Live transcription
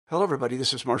Hello, everybody.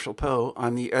 This is Marshall Poe.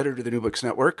 I'm the editor of the New Books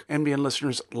Network. NBN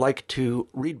listeners like to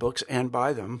read books and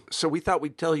buy them. So we thought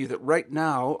we'd tell you that right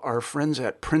now, our friends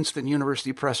at Princeton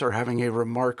University Press are having a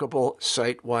remarkable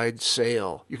site-wide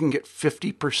sale. You can get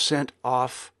 50%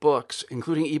 off books,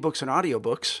 including ebooks and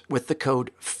audiobooks, with the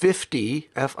code 50,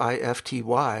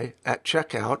 F-I-F-T-Y, at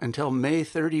checkout until May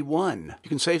 31. You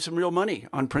can save some real money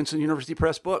on Princeton University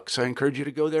Press books. I encourage you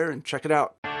to go there and check it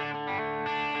out.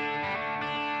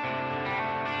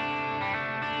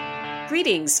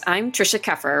 Greetings, I'm Tricia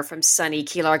Keffer from sunny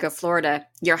Key Largo, Florida,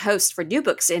 your host for New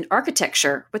Books in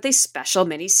Architecture with a special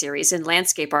mini-series in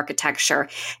landscape architecture,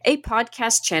 a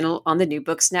podcast channel on the New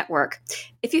Books Network.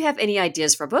 If you have any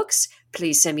ideas for books,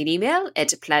 please send me an email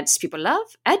at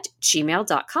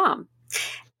plantspeoplelove@gmail.com.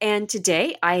 And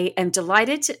today I am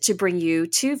delighted to bring you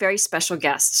two very special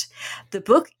guests. The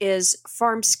book is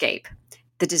Farmscape,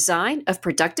 The Design of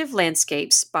Productive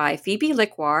Landscapes by Phoebe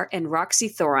Lickwar and Roxy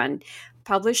Thoron,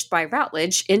 published by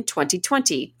Routledge in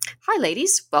 2020. Hi,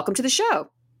 ladies. Welcome to the show.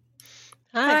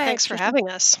 Hi, thanks for having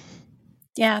us.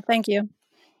 Yeah, thank you.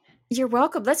 You're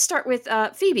welcome. Let's start with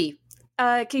Phoebe.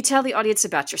 Can you tell the audience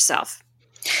about yourself?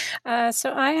 So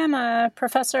I am a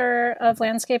professor of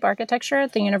landscape architecture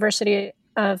at the University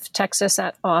of Texas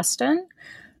at Austin.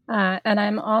 And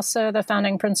I'm also the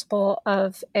founding principal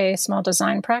of a small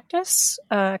design practice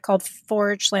called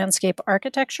Forge Landscape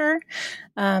Architecture.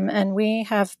 And we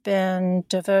have been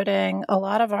devoting a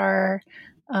lot of our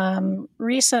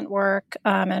recent work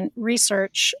and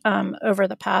research over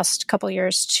the past couple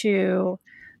years to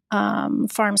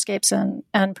farmscapes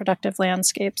and productive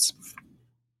landscapes.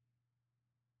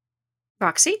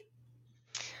 Roxy?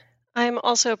 I'm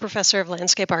also a professor of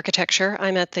landscape architecture.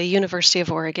 I'm at the University of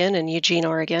Oregon in Eugene,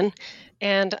 Oregon,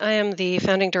 and I am the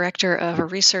founding director of a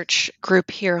research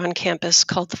group here on campus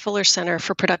called the Fuller Center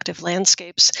for Productive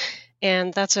Landscapes.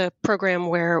 And that's a program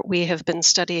where we have been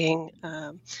studying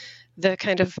the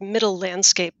kind of middle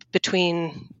landscape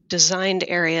between designed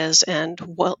areas and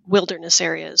wilderness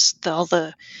areas, all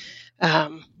the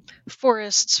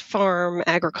forests, farm,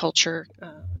 agriculture,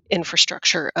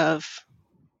 infrastructure of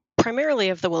primarily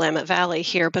of the Willamette Valley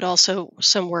here, but also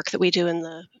some work that we do in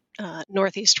the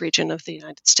northeast region of the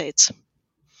United States.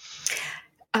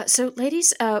 So,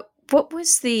 ladies, what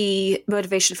was the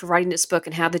motivation for writing this book,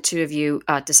 and how the two of you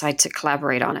decide to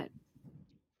collaborate on it?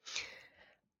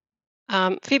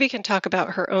 Phoebe can talk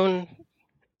about her own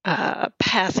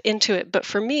path into it, but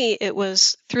for me, it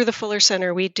was through the Fuller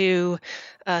Center. We do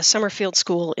summer field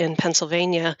school in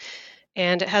Pennsylvania,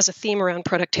 and it has a theme around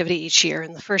productivity each year.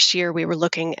 In the first year, we were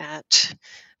looking at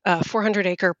a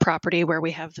 400-acre property where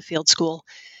we have the field school.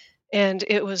 And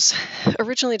it was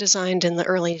originally designed in the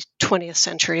early 20th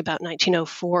century, about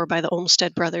 1904, by the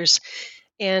Olmsted brothers,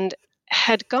 and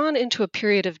had gone into a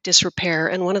period of disrepair.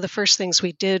 And one of the first things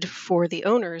we did for the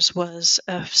owners was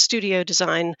a studio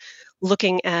design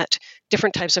looking at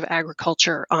different types of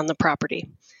agriculture on the property.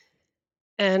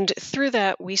 And through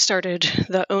that,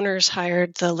 the owners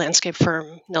hired the landscape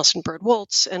firm Nelson Bird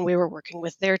Woltz, and we were working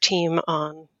with their team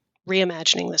on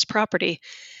reimagining this property.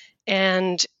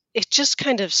 And it just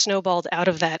kind of snowballed out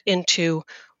of that into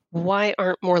why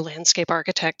aren't more landscape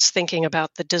architects thinking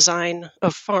about the design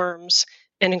of farms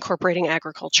and incorporating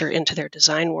agriculture into their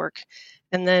design work?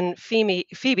 And then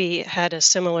Phoebe had a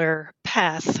similar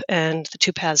path, and the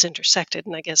two paths intersected.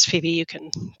 And I guess, Phoebe, you can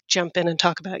jump in and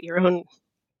talk about your own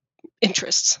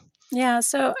interests. Yeah,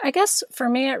 so I guess for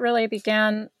me, it really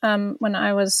began when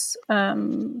I was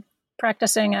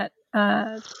practicing at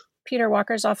Peter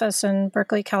Walker's office in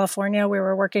Berkeley, California. We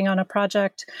were working on a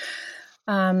project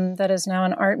that is now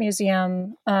an art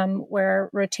museum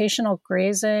where rotational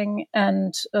grazing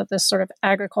and this sort of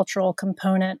agricultural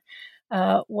component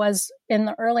was in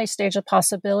the early stage of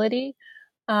possibility.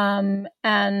 And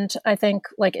I think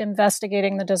like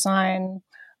investigating the design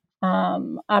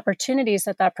opportunities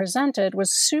that presented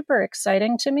was super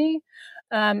exciting to me.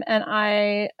 And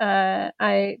I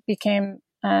became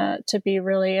to be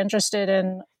really interested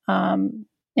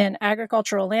in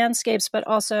agricultural landscapes, but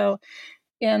also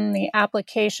in the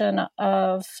application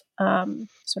of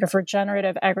sort of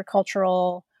regenerative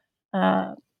agricultural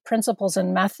principles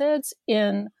and methods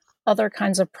in other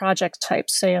kinds of project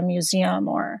types, say a museum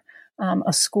or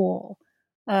a school.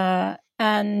 So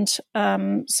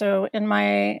in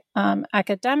my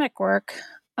academic work,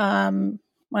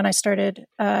 when I started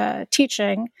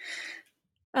teaching,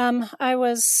 I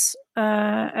was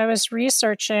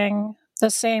researching the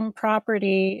same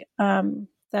property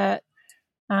that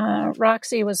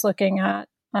Roxy was looking at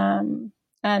and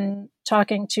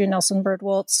talking to Nelson Bird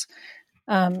Woltz.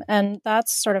 And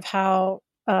that's sort of how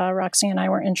Roxy and I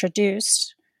were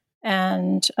introduced.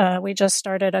 And we just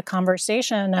started a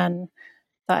conversation, and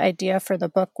the idea for the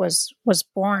book was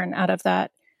born out of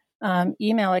that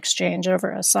email exchange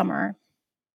over a summer.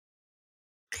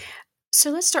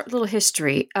 So let's start with a little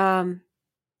history.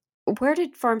 Where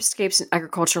did farmscapes and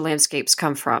agricultural landscapes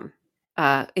come from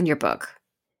in your book?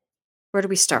 Where do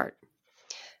we start?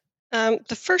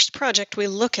 The first project we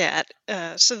look at,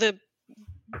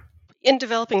 in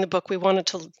developing the book, we wanted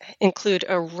to include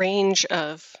a range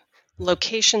of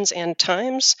locations and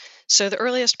times. So the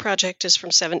earliest project is from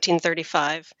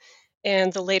 1735,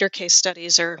 and the later case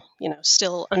studies are,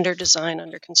 still under design,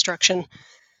 under construction,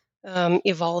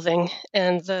 evolving.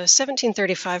 And the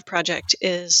 1735 project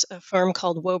is a farm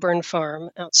called Woburn Farm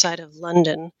outside of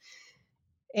London,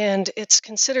 and it's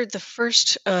considered the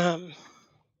first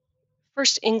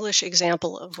English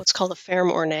example of what's called a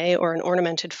ferme ornée, or an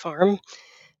ornamented farm.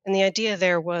 And the idea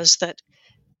there was that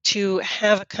to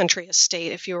have a country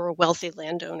estate, if you were a wealthy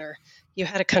landowner, you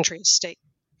had a country estate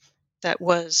that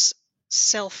was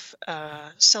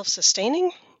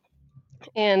self-sustaining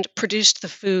and produced the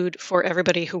food for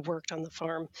everybody who worked on the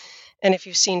farm. And if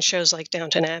you've seen shows like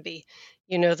Downton Abbey,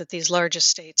 you know that these large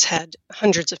estates had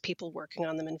hundreds of people working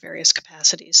on them in various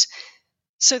capacities.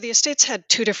 So the estates had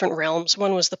two different realms.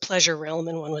 One was the pleasure realm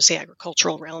and one was the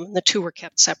agricultural realm, and the two were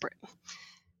kept separate.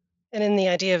 And in the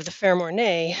idea of the ferme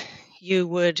ornée, you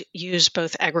would use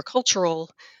both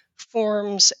agricultural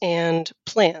forms and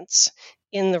plants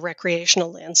in the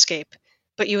recreational landscape,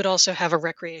 but you would also have a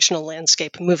recreational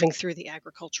landscape moving through the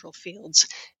agricultural fields.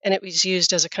 And it was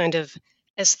used as a kind of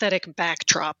aesthetic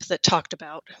backdrop that talked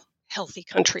about healthy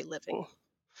country living.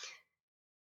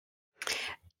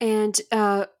 And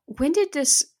when did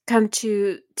this come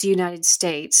to the United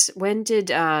States? When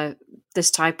did this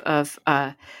type of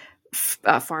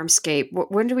farmscape,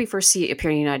 when do we first see it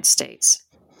appear in the United States?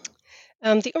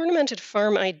 The ornamented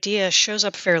farm idea shows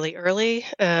up fairly early.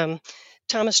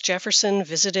 Thomas Jefferson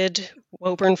visited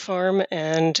Woburn Farm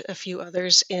and a few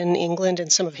others in England in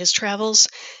some of his travels.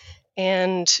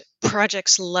 And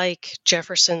projects like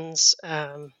Jefferson's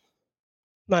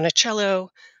Monticello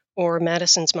or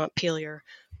Madison's Montpelier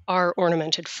are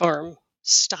ornamented farm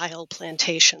style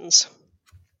plantations.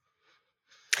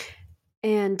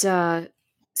 And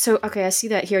okay, I see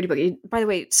that here in the book. By the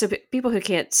way, so people who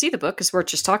can't see the book, because we're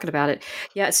just talking about it,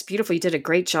 yeah, it's beautiful. You did a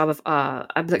great job of,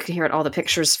 I'm looking here at all the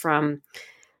pictures from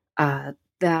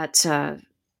that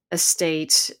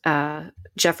estate,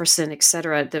 Jefferson,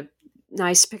 etc., the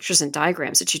nice pictures and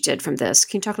diagrams that you did from this.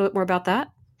 Can you talk a little bit more about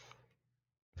that?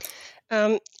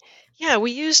 Yeah,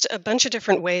 we used a bunch of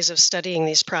different ways of studying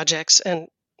these projects, and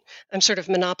I'm sort of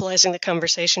monopolizing the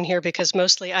conversation here because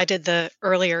mostly I did the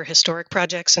earlier historic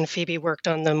projects and Phoebe worked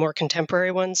on the more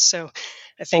contemporary ones. So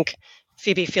I think,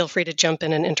 Phoebe, feel free to jump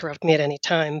in and interrupt me at any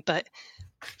time. But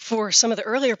for some of the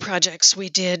earlier projects, we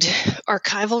did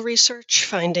archival research,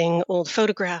 finding old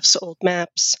photographs, old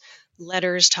maps,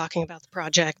 letters talking about the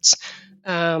projects.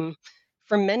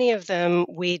 For many of them,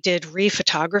 we did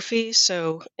rephotography.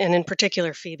 So, and in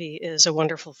particular, Phoebe is a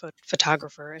wonderful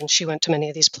photographer, and she went to many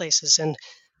of these places and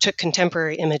took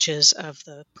contemporary images of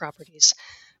the properties.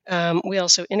 We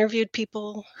also interviewed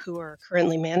people who are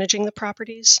currently managing the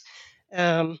properties.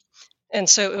 And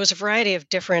so it was a variety of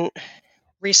different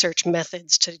research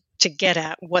methods to get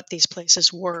at what these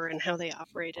places were and how they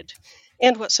operated,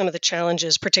 and what some of the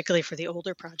challenges, particularly for the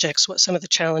older projects, what some of the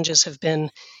challenges have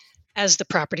been as the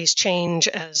properties change,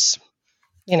 as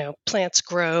plants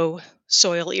grow,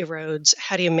 soil erodes.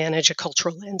 How do you manage a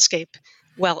cultural landscape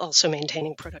while also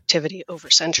maintaining productivity over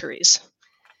centuries?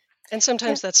 And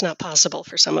sometimes that's not possible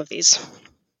for some of these.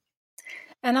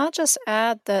 And I'll just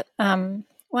add that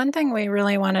one thing we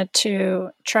really wanted to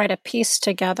try to piece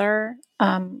together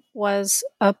was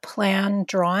a plan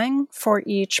drawing for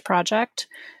each project.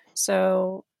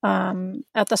 So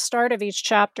at the start of each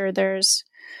chapter, there's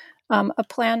a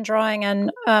plan drawing.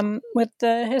 And with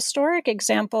the historic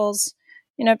examples,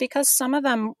 because some of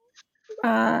them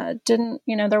didn't,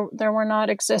 there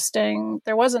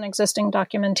wasn't existing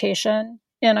documentation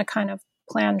in a kind of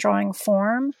plan drawing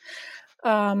form.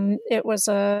 It was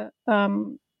a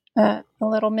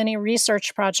little mini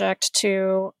research project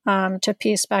to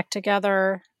piece back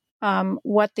together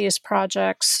what these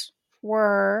projects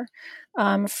were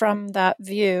from that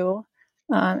view,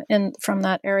 from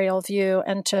that aerial view,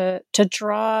 and to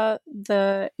draw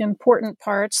the important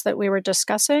parts that we were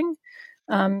discussing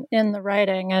in the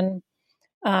writing. And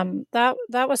that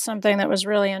was something that was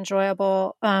really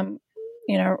enjoyable.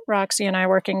 Roxy and I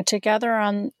working together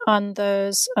on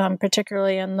those,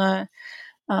 particularly in the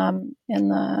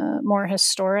more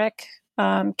historic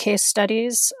case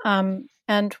studies,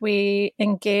 and we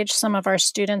engaged some of our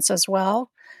students as well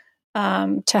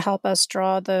to help us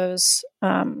draw those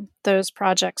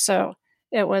projects. So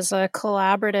it was a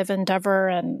collaborative endeavor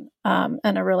and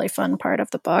a really fun part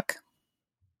of the book.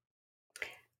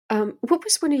 What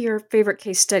was one of your favorite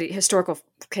historical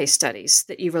case studies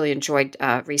that you really enjoyed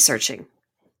researching?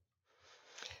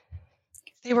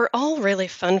 They were all really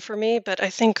fun for me, but I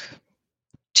think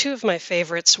two of my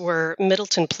favorites were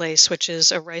Middleton Place, which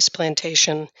is a rice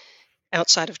plantation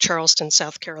outside of Charleston,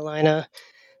 South Carolina,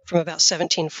 from about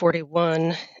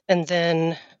 1741, and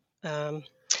then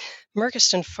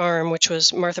Murchiston Farm, which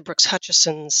was Martha Brooks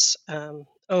Hutchison's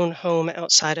own home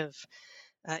outside of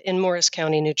in Morris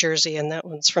County, New Jersey, and that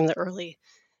one's from the early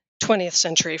 20th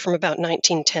century, from about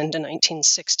 1910 to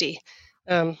 1960.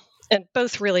 And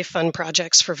both really fun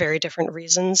projects for very different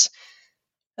reasons.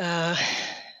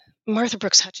 Martha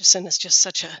Brooks Hutchison is just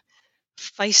such a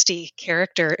feisty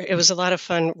character. It was a lot of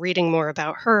fun reading more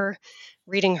about her,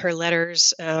 reading her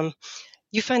letters.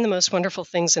 You find the most wonderful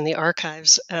things in the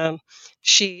archives.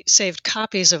 She saved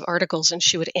copies of articles and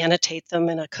she would annotate them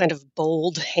in a kind of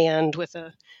bold hand with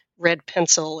a red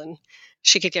pencil, and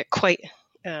she could get quite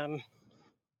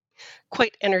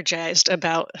energized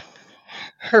about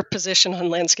her position on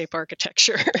landscape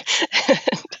architecture.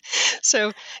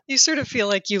 So you sort of feel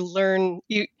like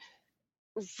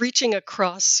reaching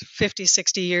across 50,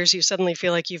 60 years, you suddenly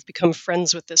feel like you've become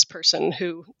friends with this person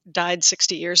who died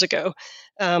 60 years ago.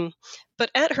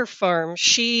 But at her farm,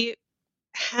 she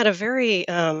had a very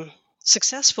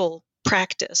successful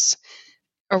practice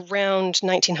around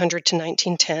 1900 to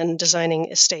 1910,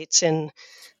 designing estates in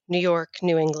New York,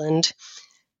 New England.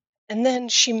 And then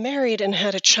she married and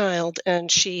had a child,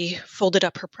 and she folded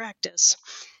up her practice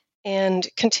and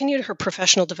continued her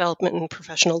professional development and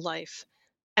professional life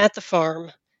at the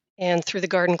farm and through the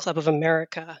Garden Club of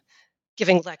America,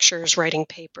 giving lectures, writing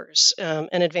papers,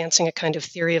 and advancing a kind of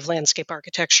theory of landscape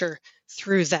architecture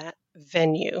through that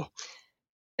venue.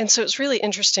 And so it's really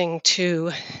interesting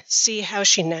to see how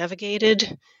she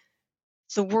navigated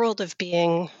the world of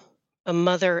being a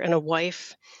mother and a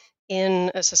wife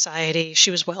in a society. She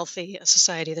was wealthy, a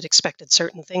society that expected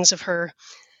certain things of her,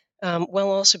 while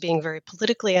also being very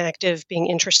politically active, being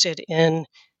interested in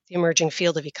the emerging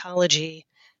field of ecology,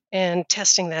 and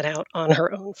testing that out on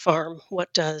her own farm.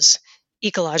 What does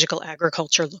ecological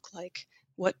agriculture look like?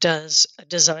 What does a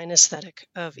design aesthetic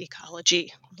of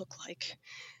ecology look like?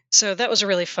 So that was a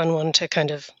really fun one to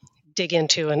kind of dig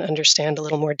into and understand a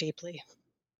little more deeply.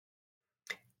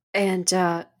 And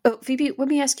Phoebe, let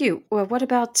me ask you: what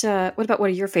about one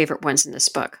of your favorite ones in this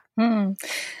book?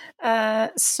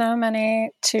 So many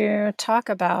to talk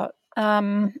about.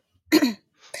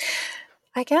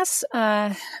 I guess,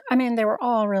 they were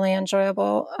all really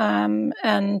enjoyable. And,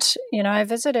 I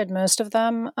visited most of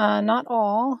them, not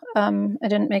all. I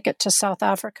didn't make it to South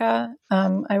Africa.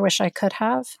 I wish I could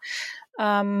have.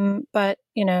 But,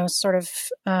 sort of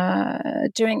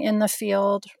doing in the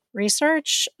field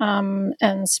research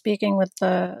and speaking with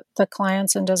the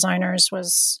clients and designers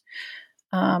was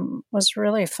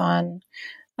really fun.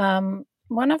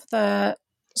 One of the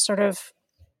sort of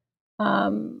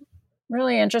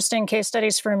really interesting case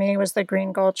studies for me was the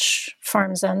Green Gulch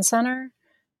Farm Zen Center,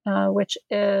 which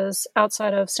is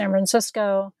outside of San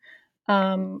Francisco,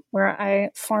 where I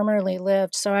formerly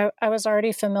lived. So I was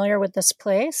already familiar with this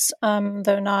place,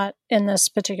 though not in this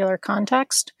particular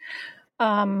context.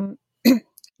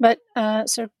 But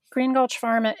so Green Gulch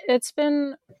Farm, it's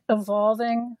been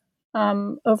evolving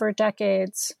over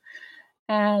decades.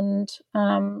 And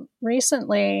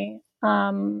recently,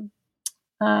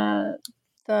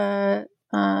 the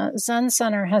Zen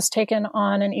Center has taken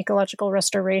on an ecological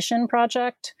restoration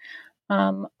project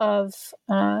of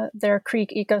their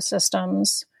creek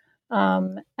ecosystems.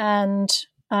 And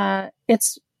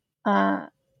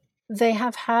they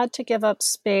have had to give up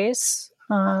space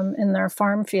in their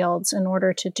farm fields in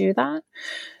order to do that.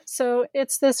 So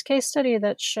it's this case study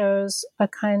that shows a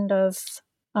kind of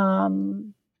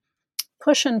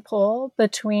push and pull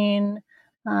between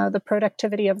the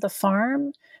productivity of the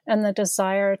farm and the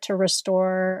desire to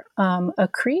restore a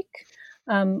creek,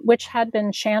 which had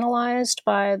been channelized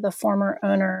by the former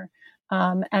owner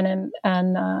and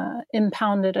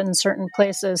impounded in certain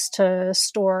places to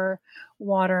store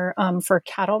water for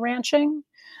cattle ranching.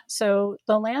 So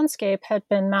the landscape had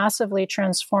been massively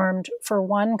transformed for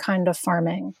one kind of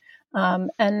farming.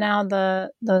 And now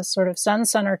the sort of Zen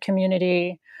Center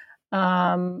community,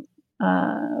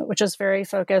 which is very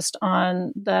focused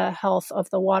on the health of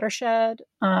the watershed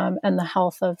and the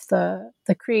health of the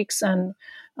creeks and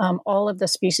all of the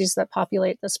species that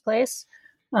populate this place,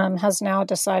 has now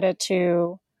decided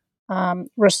to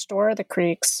restore the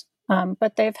creeks.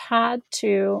 But they've had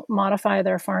to modify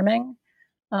their farming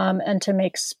and to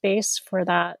make space for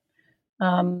that.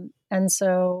 And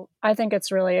so I think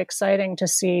it's really exciting to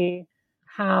see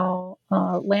how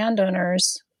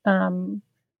landowners,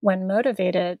 when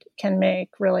motivated, can make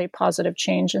really positive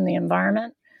change in the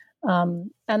environment.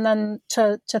 And then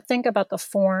to think about the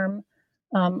form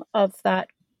of that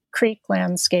creek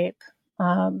landscape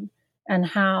and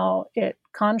how it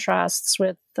contrasts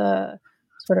with the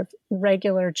sort of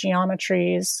regular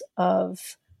geometries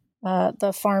of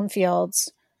the farm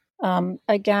fields,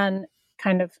 again,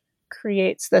 kind of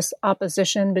creates this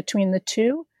opposition between the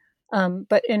two.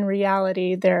 But in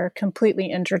reality, they're completely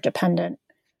interdependent.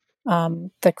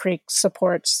 The creek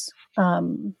supports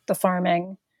the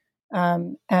farming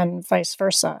and vice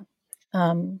versa.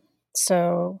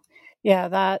 So, yeah,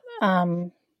 that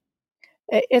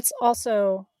it's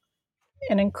also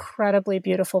an incredibly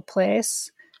beautiful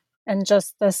place, and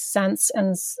just the sense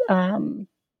and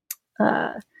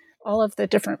all of the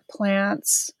different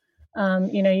plants.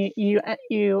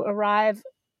 You arrive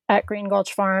at Green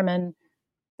Gulch Farm, and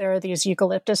there are these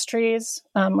eucalyptus trees,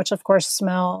 which of course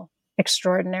smell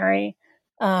extraordinary.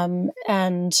 And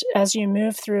as you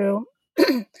move through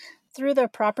through the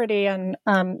property, and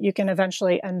you can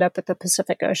eventually end up at the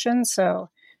Pacific Ocean. So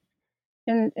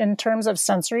in terms of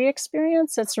sensory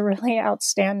experience, it's really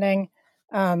outstanding.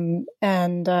 And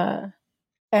that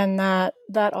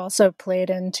also played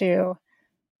into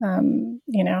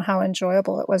how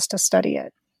enjoyable it was to study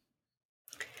it.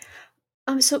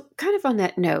 So kind of on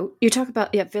that note, you talk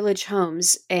about village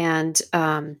homes, and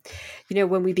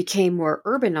when we became more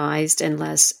urbanized and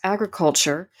less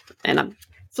agriculture, and I'm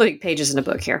flipping pages in a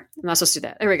book here. I'm not supposed to do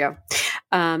that. There we go.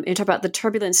 And you talk about the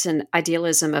turbulence and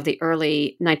idealism of the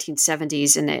early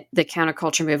 1970s and the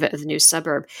counterculture movement of the new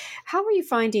suburb. How are you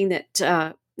finding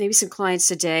that maybe some clients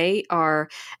today are,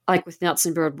 like with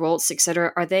Nelson Bird Woltz, et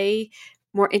cetera, are they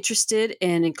more interested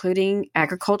in including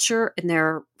agriculture in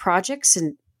their projects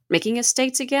and making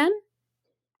estates again?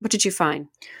 What did you find?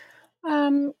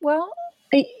 Well,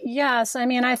 yes. I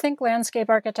mean, I think landscape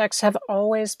architects have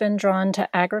always been drawn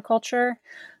to agriculture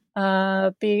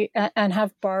and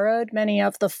have borrowed many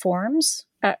of the forms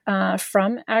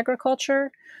from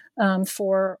agriculture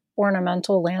for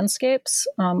ornamental landscapes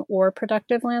or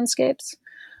productive landscapes.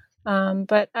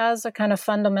 But as a kind of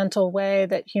fundamental way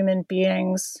that human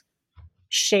beings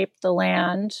shape the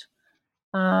land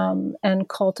and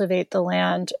cultivate the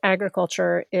land,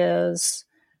 agriculture is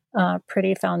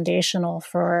pretty foundational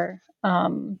for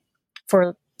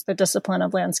the discipline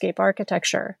of landscape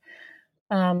architecture.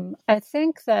 I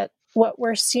think that what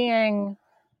we're seeing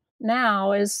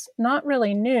now is not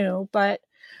really new, but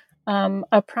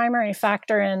a primary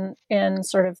factor in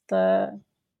sort of the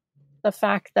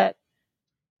fact that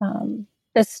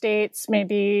estates may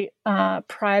be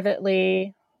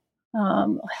privately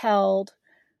held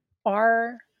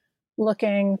are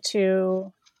looking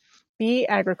to be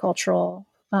agricultural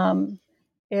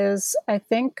is, I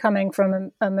think, coming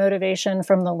from a motivation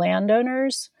from the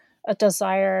landowners, a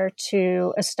desire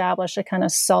to establish a kind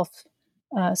of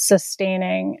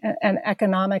self-sustaining and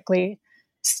economically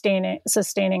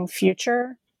sustaining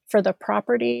future for the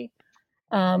property.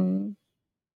 And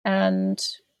then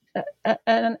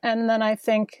I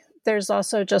think there's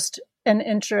also just an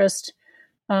interest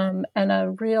and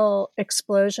a real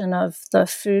explosion of the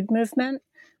food movement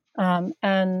and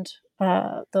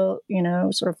the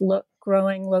sort of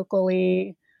growing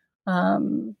locally,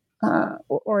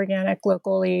 organic,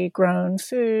 locally grown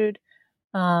food,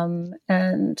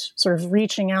 and sort of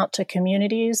reaching out to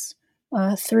communities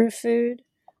through food.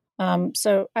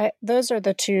 So those are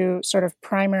the two sort of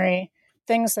primary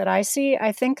things that I see.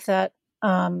 I think that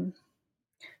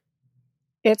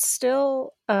it's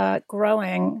still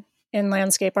growing in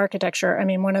landscape architecture. I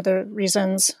mean, one of the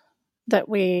reasons that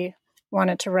we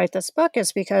wanted to write this book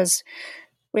is because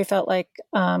we felt like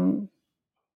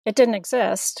it didn't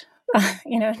exist.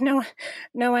 No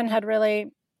one had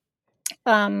really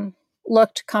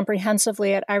looked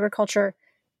comprehensively at agriculture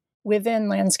within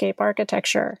landscape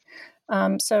architecture.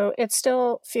 So it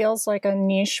still feels like a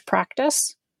niche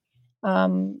practice,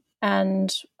 and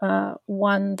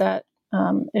one that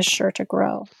is sure to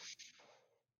grow.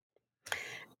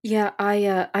 Yeah,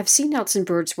 I've seen Nelson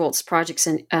Bird Woltz's projects,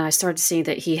 and I started seeing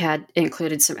that he had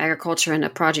included some agriculture in a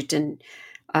project in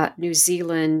New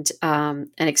Zealand,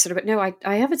 and et cetera. But no,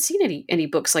 I haven't seen any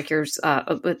books like yours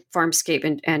with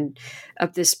Farmscape and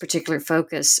of this particular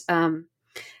focus. Can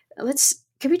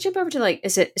we jump over to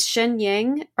is it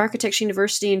Shenyang Architecture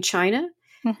University in China?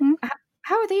 Mm-hmm.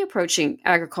 How are they approaching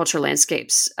agriculture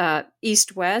landscapes?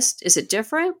 East, west? Is it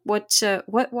different? What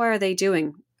are they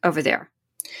doing over there?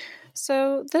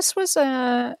 So this was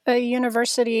a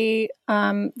university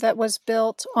that was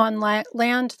built on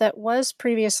land that was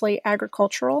previously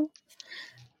agricultural.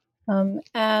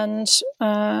 And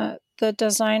the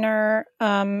designer,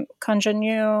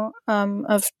 Kanjanyu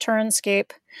of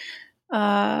Turnscape,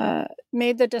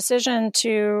 made the decision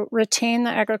to retain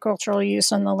the agricultural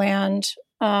use on the land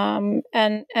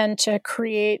and to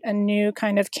create a new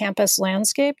kind of campus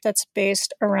landscape that's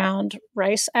based around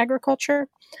rice agriculture.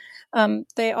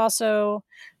 They also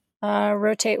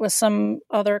rotate with some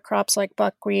other crops like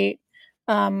buckwheat,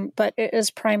 but it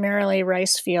is primarily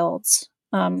rice fields.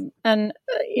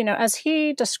 As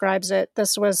he describes it,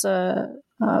 this was a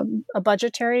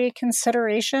budgetary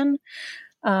consideration.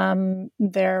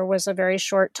 There was a very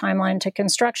short timeline to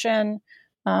construction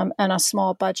and a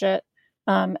small budget.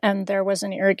 And there was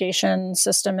an irrigation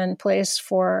system in place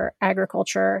for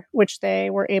agriculture, which they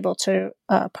were able to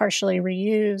partially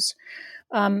reuse.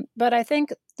 But I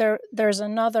think there's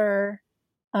another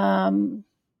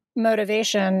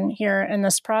motivation here in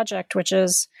this project, which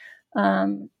is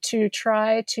to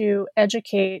try to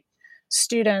educate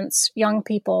students, young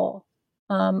people,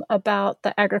 about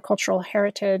the agricultural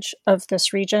heritage of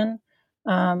this region,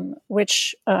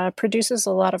 which produces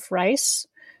a lot of rice.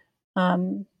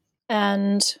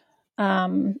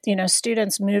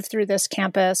 Students move through this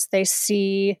campus, they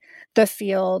see the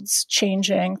fields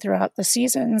changing throughout the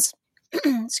seasons.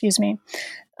 Excuse me.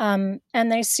 And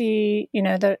they see,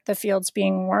 the fields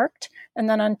being worked. And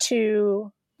then on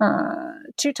two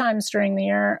times during the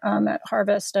year at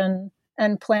harvest and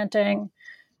planting,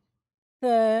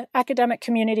 the academic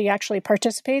community actually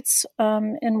participates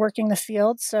in working the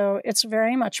fields. So it's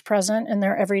very much present in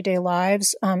their everyday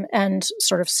lives and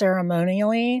sort of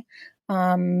ceremonially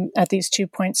at these 2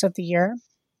 points of the year.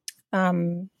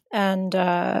 So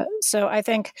I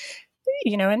think,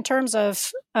 in terms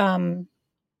of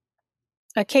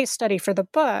a case study for the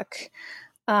book,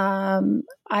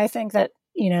 I think that,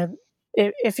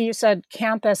 if you said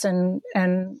campus and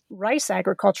rice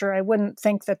agriculture, I wouldn't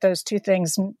think that those two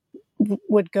things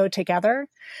would go together.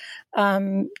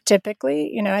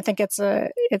 Typically, I think it's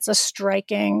a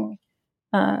striking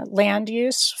land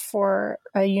use for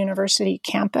a university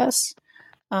campus.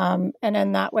 And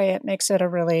in that way, it makes it a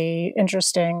really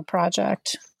interesting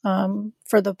project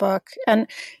for the book. And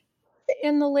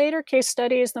in the later case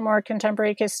studies, the more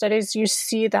contemporary case studies, you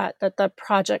see that the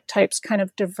project types kind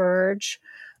of diverge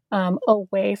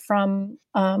away from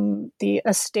the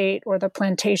estate or the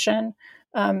plantation,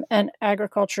 and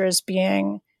agriculture is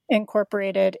being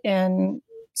incorporated in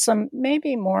some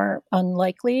maybe more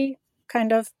unlikely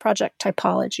kind of project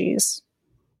typologies.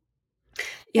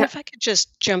 Yeah, if I could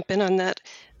just jump in on that.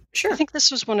 Sure. I think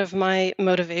this was one of my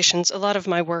motivations. A lot of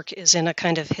my work is in a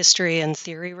kind of history and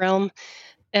theory realm.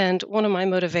 And one of my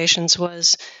motivations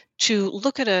was to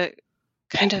look at a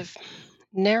kind of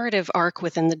narrative arc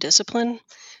within the discipline,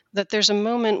 that there's a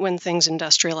moment when things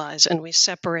industrialize and we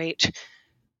separate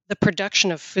the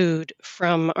production of food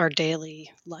from our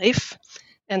daily life.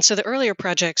 And so the earlier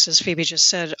projects, as Phoebe just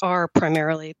said, are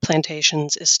primarily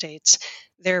plantations, estates.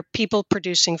 They're people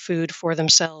producing food for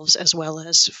themselves as well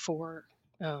as for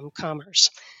commerce.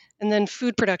 And then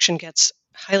food production gets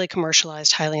highly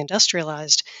commercialized, highly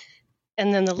industrialized.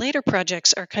 And then the later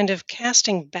projects are kind of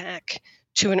casting back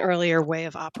to an earlier way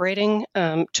of operating,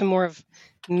 to more of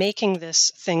making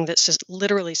this thing that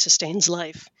literally sustains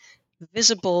life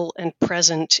visible and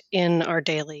present in our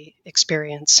daily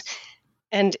experience.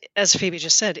 And as Phoebe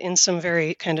just said, in some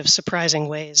very kind of surprising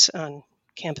ways on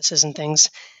campuses and things.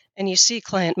 And you see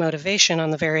client motivation on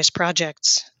the various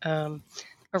projects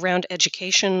around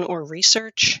education or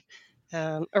research,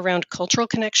 around cultural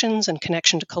connections and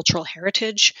connection to cultural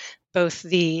heritage, both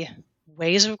the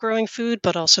ways of growing food,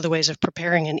 but also the ways of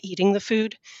preparing and eating the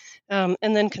food, and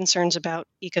then concerns about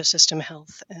ecosystem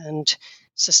health and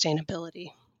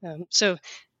sustainability. So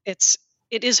it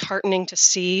is heartening to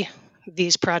see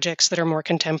these projects that are more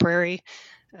contemporary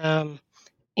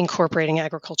incorporating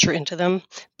agriculture into them,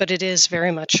 but it is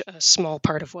very much a small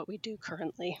part of what we do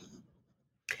currently.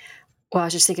 Well, I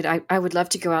was just thinking, I would love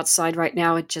to go outside right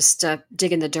now and just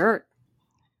dig in the dirt.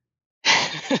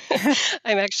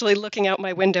 I'm actually looking out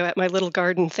my window at my little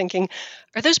garden thinking,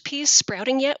 are those peas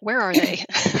sprouting yet? Where are they?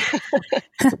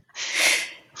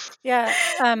 Yeah.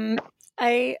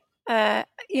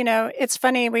 It's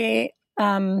funny.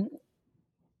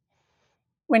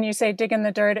 When you say dig in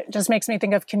the dirt, it just makes me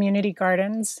think of community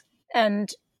gardens. And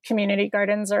community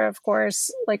gardens are, of course,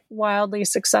 like wildly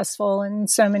successful in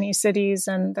so many cities,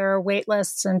 and there are wait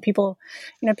lists, and people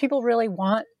really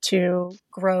want to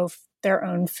grow their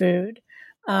own food,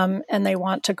 and they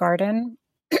want to garden.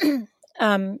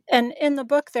 And in the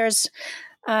book, there's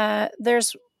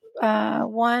There's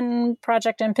one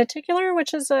project in particular,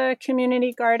 which is a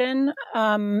community garden.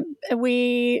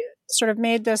 We sort of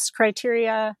made this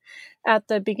criteria at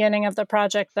the beginning of the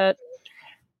project that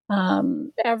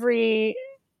every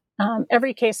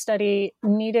case study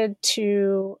needed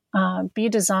to be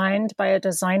designed by a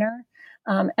designer.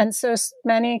 And so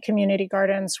many community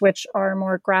gardens, which are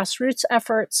more grassroots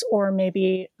efforts or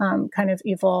maybe kind of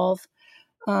evolve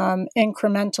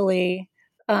incrementally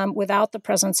without the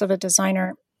presence of a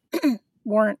designer,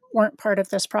 weren't part of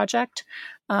this project.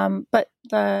 But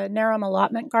the Narum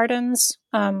Allotment Gardens,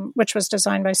 which was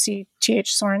designed by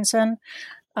C.T.H. Sorensen,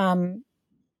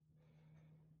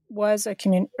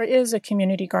 is a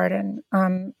community garden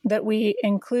that we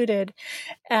included.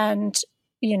 And,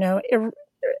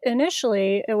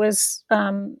 initially it was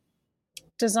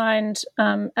designed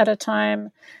at a time,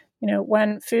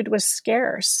 when food was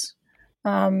scarce.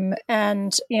 And,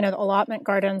 the allotment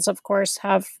gardens, of course,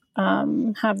 have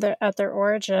at their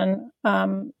origin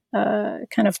kind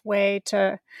of way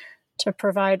to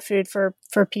provide food for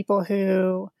people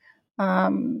who are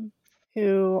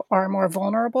more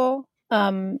vulnerable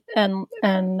and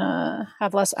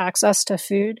have less access to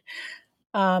food.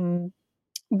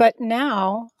 But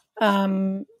now,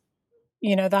 that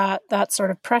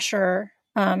sort of pressure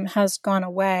has gone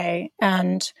away,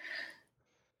 and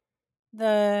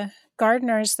the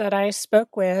gardeners that I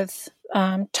spoke with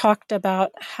talked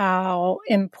about how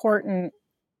important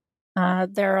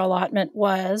their allotment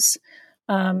was,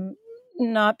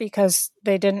 not because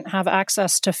they didn't have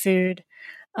access to food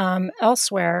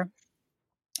elsewhere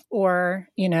or,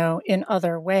 in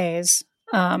other ways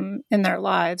in their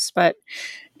lives, but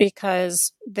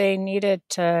because they needed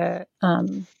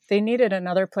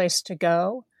another place to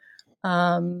go,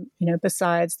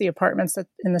 besides the apartments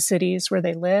in the cities where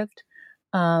they lived.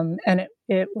 And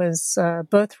it was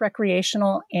both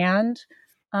recreational and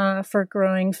for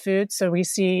growing food. So we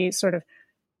see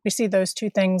those two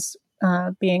things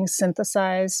being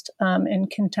synthesized in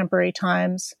contemporary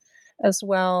times as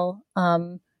well.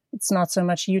 It's not so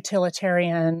much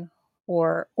utilitarian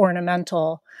or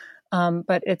ornamental,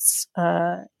 but it's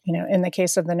in the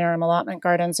case of the Narum Allotment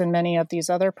Gardens and many of these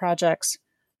other projects,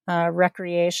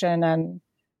 recreation and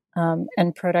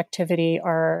productivity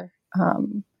are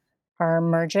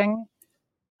merging,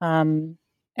 and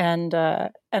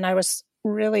I was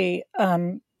really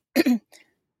kind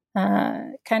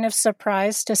of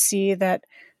surprised to see that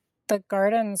the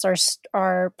gardens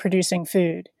are producing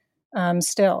food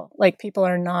still. Like, people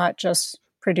are not just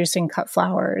producing cut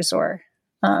flowers or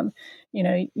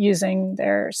using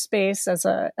their space as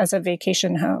a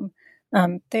vacation home.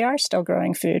 They are still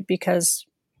growing food because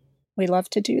we love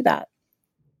to do that.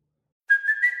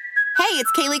 Hey,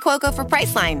 it's Kaylee Cuoco for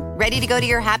Priceline. Ready to go to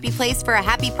your happy place for a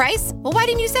happy price? Well, why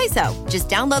didn't you say so? Just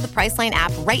download the Priceline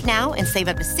app right now and save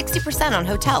up to 60% on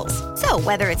hotels. So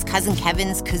whether it's Cousin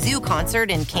Kevin's Kazoo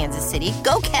Concert in Kansas City,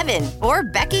 go Kevin, or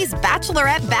Becky's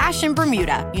Bachelorette Bash in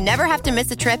Bermuda, you never have to miss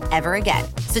a trip ever again.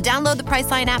 So download the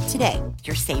Priceline app today.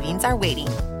 Your savings are waiting.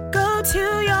 Go to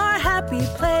your happy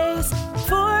place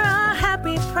for a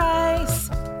happy price.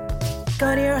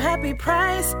 Go to your happy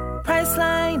price,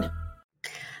 Priceline.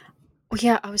 Well,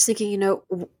 yeah, I was thinking,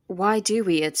 why do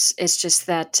we? It's just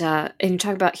that, and you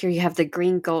talk about here, you have the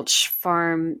Green Gulch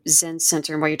Farm Zen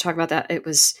Center, and while you talk about that, it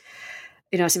was,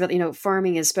 I was thinking about,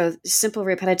 farming is both simple,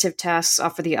 repetitive tasks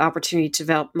offer the opportunity to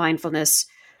develop mindfulness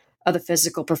of the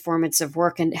physical performance of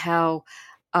work, and how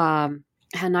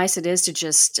nice it is to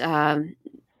just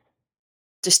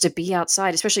to be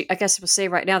outside, especially, I guess we'll say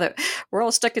right now that we're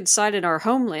all stuck inside in our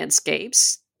home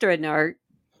landscapes during our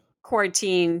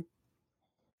quarantine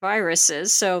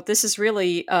viruses. So this is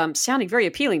really sounding very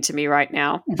appealing to me right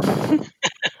now.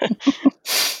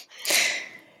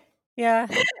 Yeah,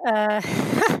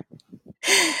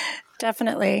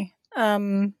 definitely.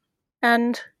 And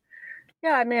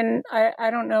yeah, I mean,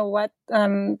 I don't know what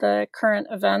the current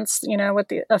events, what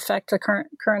the effect the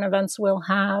current events will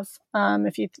have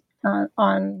if you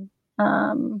on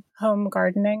home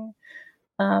gardening,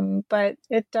 but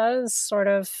it does sort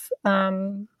of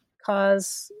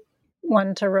cause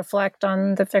one to reflect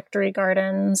on the victory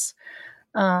gardens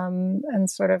and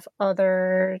sort of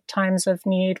other times of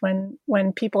need when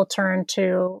people turn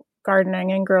to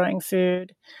gardening and growing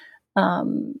food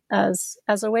as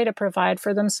a way to provide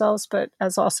for themselves, but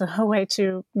as also a way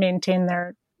to maintain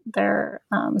their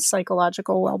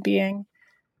psychological well-being.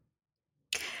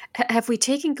 Have we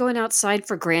taken going outside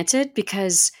for granted?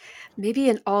 Because maybe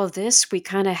in all of this, we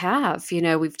kind of have,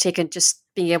 we've taken just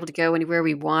being able to go anywhere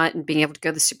we want and being able to go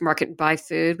to the supermarket and buy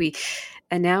food.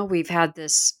 And now we've had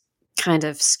this kind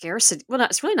of scarcity. Well,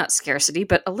 it's really not scarcity,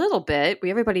 but a little bit.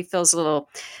 Everybody feels a little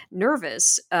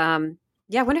nervous. I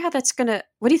wonder how that's going to,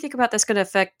 what do you think about that's going to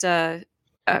affect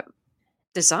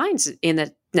designs in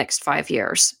the next 5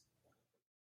 years?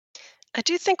 I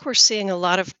do think we're seeing a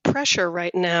lot of pressure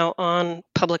right now on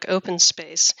public open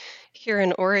space. Here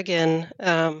in Oregon,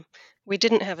 we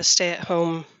didn't have a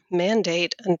stay-at-home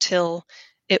mandate until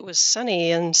it was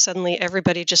sunny, and suddenly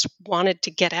everybody just wanted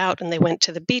to get out, and they went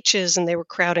to the beaches, and they were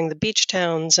crowding the beach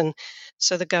towns. And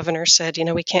so the governor said,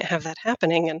 we can't have that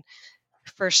happening, and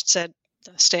first said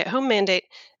the stay-at-home mandate,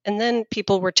 and then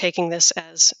people were taking this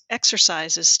as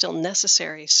exercise is still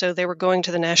necessary. So they were going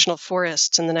to the national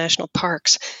forests and the national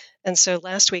parks. And so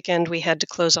last weekend we had to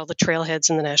close all the trailheads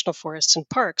in the national forests and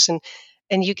parks.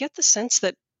 And you get the sense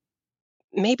that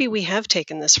maybe we have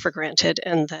taken this for granted,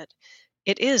 and that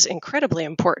it is incredibly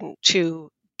important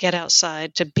to get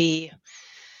outside, to be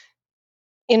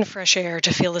in fresh air,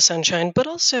 to feel the sunshine, but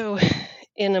also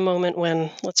in a moment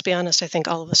when, let's be honest, I think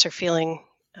all of us are feeling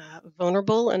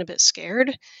vulnerable and a bit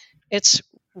scared. It's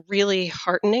really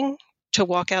heartening to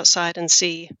walk outside and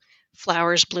see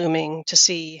flowers blooming, to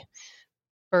see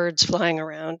birds flying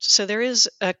around. So there is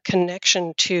a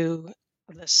connection to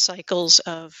the cycles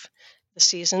of the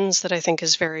seasons that I think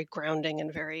is very grounding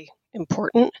and very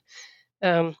important.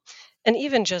 And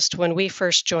even just when we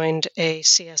first joined a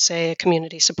CSA, a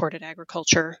community-supported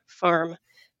agriculture farm,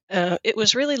 it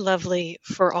was really lovely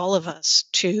for all of us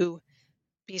to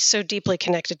be so deeply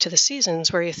connected to the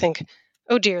seasons, where you think,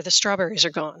 oh dear, the strawberries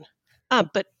are gone.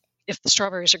 But if the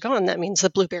strawberries are gone, that means the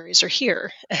blueberries are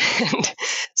here. And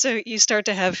so you start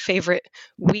to have favorite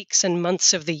weeks and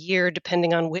months of the year,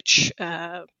 depending on which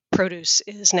produce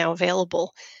is now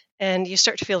available. And you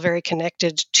start to feel very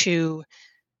connected to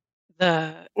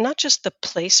not just the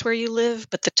place where you live,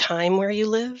 but the time where you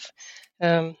live.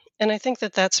 And I think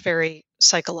that that's very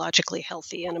psychologically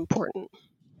healthy and important.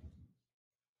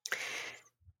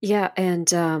 Yeah, and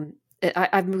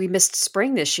we missed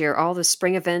spring this year. All the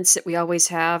spring events that we always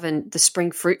have, and the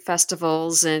spring fruit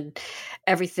festivals and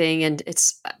everything. And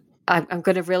I'm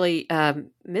going to really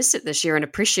miss it this year and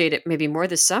appreciate it maybe more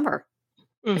this summer.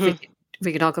 Mm-hmm. If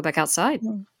we can all go back outside.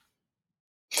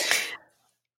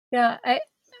 Yeah,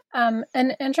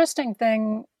 an interesting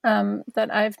thing that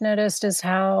I've noticed is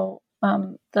how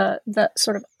the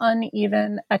sort of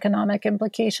uneven economic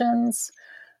implications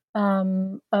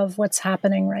of what's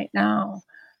happening right now.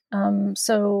 Of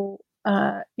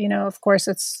course,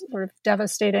 it's sort of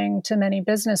devastating to many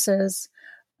businesses,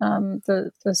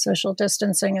 the social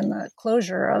distancing and the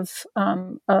closure of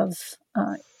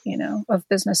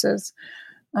businesses.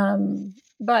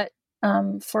 But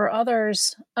for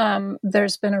others,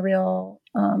 there's been a real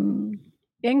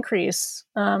increase,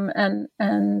 and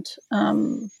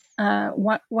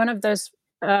one of those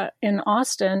in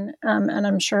Austin, and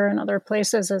I'm sure in other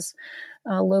places, is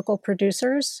local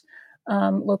producers,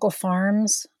 local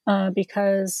farms,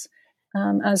 because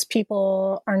as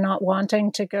people are not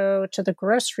wanting to go to the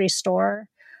grocery store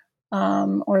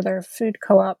or their food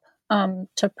co-op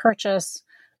to purchase,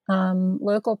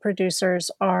 local producers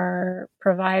are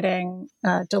providing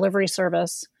delivery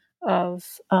service of,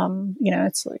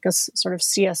 it's like a sort of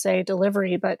CSA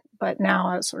delivery, but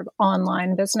now a sort of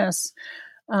online business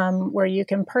where you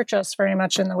can purchase very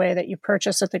much in the way that you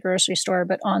purchase at the grocery store,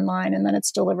 but online, and then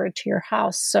it's delivered to your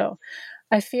house. So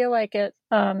I feel like it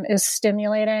is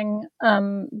stimulating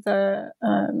the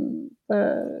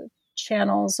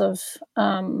channels of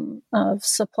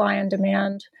supply and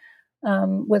demand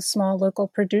with small local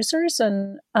producers,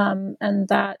 and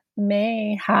that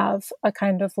may have a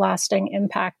kind of lasting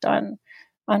impact on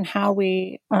how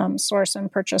we source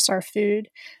and purchase our food.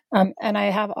 And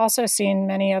I have also seen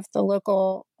many of the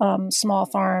local small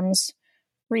farms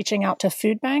reaching out to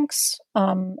food banks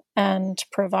and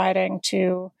providing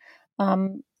to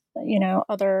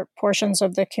other portions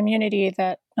of the community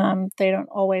that they don't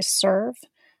always serve.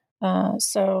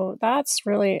 So that's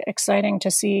really exciting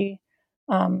to see.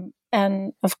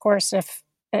 And of course, if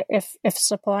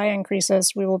supply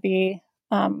increases, we will be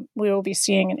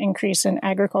seeing an increase in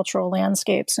agricultural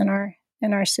landscapes in our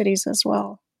cities as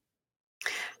well.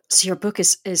 So your book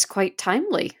is quite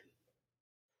timely.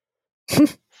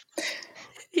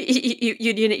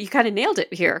 You kind of nailed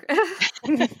it here.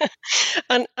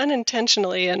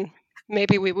 Unintentionally, and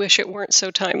maybe we wish it weren't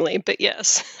so timely, but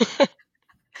yes.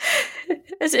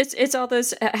 It's all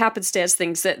those happenstance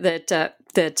things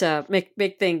that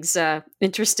make things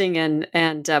interesting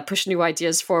and push new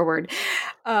ideas forward,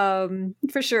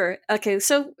 for sure. Okay,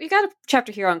 so we got a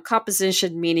chapter here on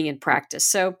composition, meaning, and practice.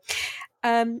 So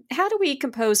how do we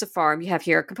compose a farm? You have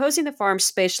here composing the farm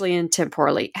spatially and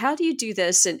temporally. How do you do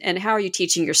this, and how are you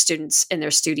teaching your students in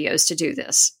their studios to do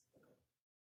this?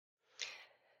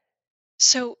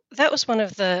 So that was one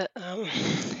of the,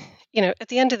 at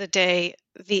the end of the day,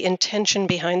 the intention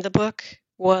behind the book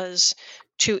was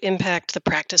to impact the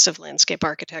practice of landscape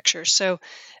architecture. So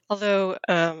although,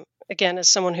 again, as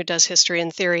someone who does history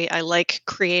and theory, I like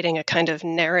creating a kind of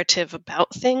narrative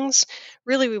about things,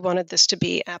 really we wanted this to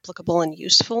be applicable and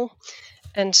useful.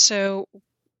 And so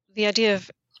the idea of,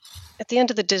 at the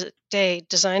end of the day,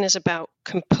 design is about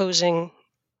composing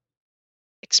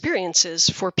experiences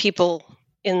for people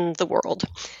in the world.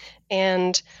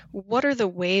 And what are the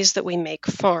ways that we make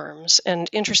farms? And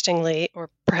interestingly,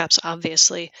 or perhaps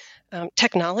obviously,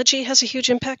 technology has a huge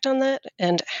impact on that.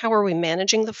 And how are we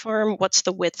managing the farm? What's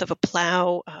the width of a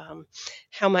plow?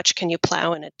 How much can you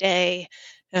plow in a day?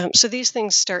 So these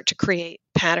things start to create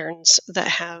patterns that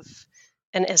have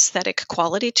an aesthetic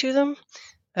quality to them,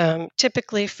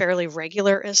 typically fairly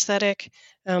regular aesthetic.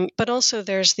 But also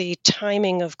there's the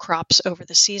timing of crops over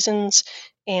the seasons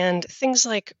and things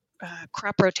like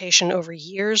crop rotation over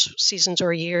years, seasons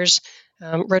or years,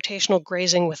 rotational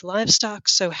grazing with livestock.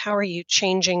 So how are you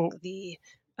changing the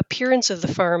appearance of the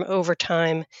farm over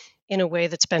time in a way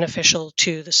that's beneficial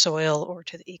to the soil or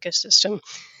to the ecosystem?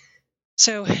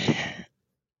 So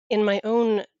in my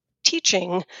own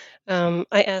teaching,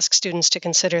 I ask students to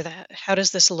consider that. How does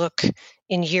this look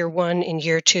in year 1, in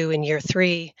year 2, in year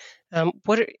 3?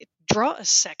 Draw a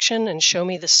section and show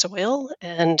me the soil,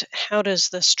 and how does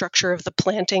the structure of the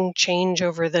planting change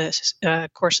over the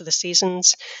course of the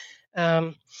seasons?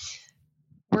 We're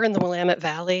in the Willamette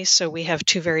Valley, so we have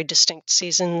 2 very distinct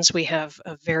seasons. We have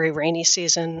a very rainy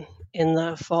season in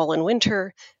the fall and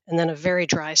winter, and then a very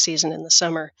dry season in the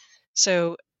summer.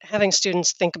 So having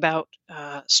students think about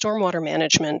stormwater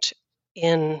management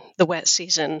in the wet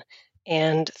season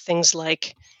and things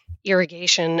like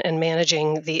irrigation and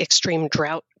managing the extreme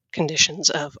drought conditions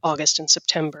of August and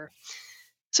September.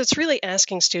 So it's really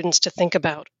asking students to think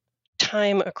about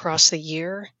time across the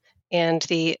year and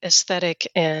the aesthetic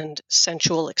and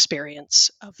sensual experience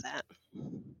of that.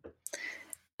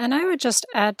 And I would just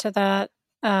add to that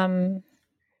in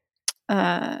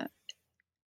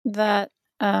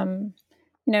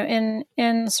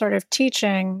sort of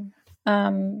teaching,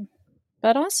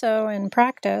 but also in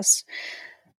practice,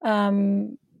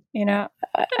 I've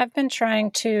been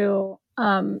trying to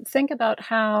think about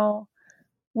how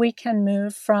we can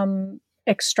move from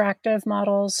extractive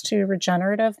models to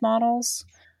regenerative models.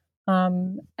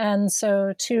 And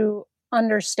so to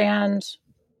understand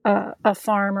a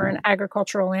farm or an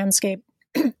agricultural landscape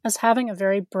as having a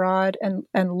very broad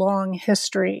and long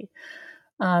history.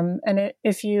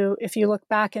 If you look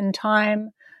back in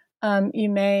time, you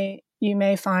may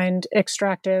find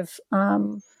extractive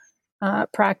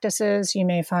practices. You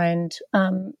may find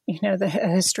the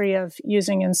history of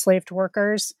using enslaved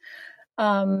workers,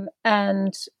 so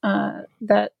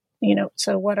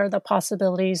what are the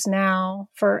possibilities now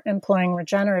for employing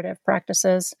regenerative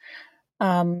practices?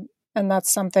 And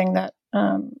that's something that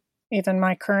even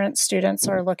my current students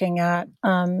are looking at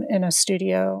in a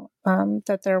studio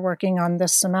that they're working on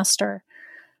this semester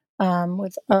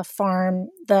with a farm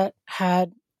that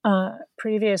had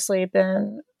previously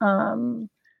been a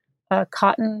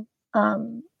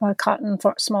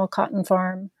small cotton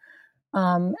farm,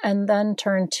 and then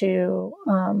turned to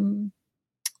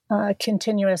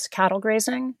continuous cattle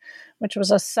grazing, which was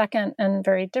a second and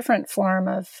very different form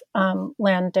of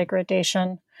land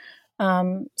degradation.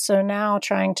 So now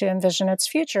trying to envision its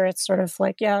future, it's sort of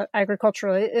like,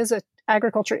 agriculture is a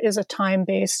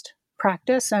time-based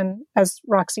practice. And as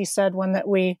Roxy said, one that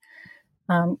we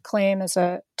claim as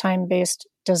a time-based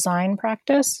design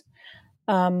practice.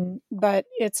 But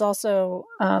it's also,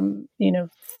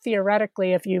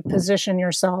 theoretically, if you position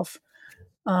yourself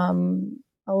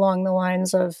along the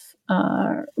lines of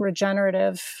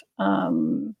regenerative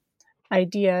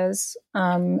ideas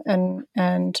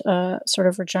and sort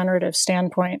of regenerative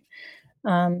standpoint,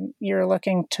 you're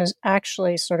looking to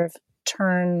actually sort of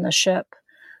turn the ship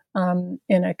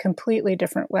in a completely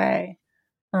different way,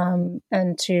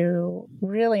 and to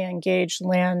really engage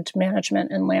land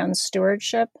management and land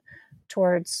stewardship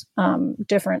towards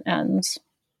different ends.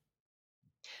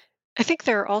 I think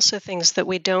there are also things that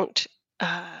we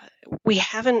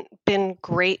haven't been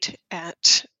great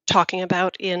at talking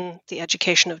about in the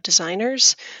education of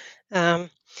designers. And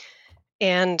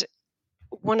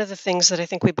one of the things that I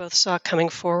think we both saw coming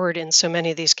forward in so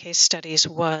many of these case studies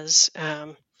was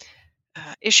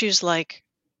issues like,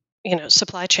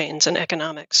 supply chains and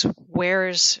economics.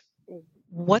 What's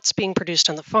being produced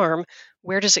on the farm?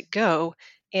 Where does it go?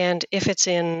 And if it's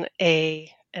in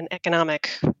an economic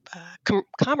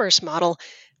commerce model,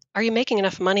 are you making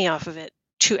enough money off of it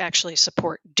to actually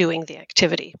support doing the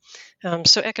activity?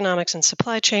 So economics and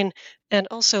supply chain, and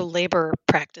also labor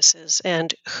practices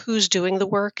and who's doing the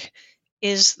work.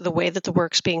 Is the way that the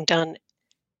work's being done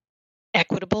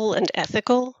equitable and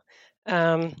ethical?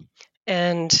 And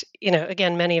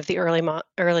again, many of the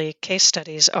early case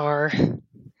studies are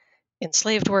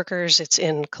enslaved workers. It's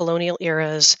in colonial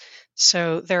eras.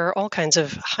 So there are all kinds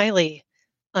of highly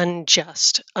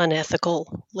unjust,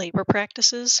 unethical labor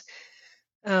practices.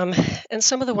 And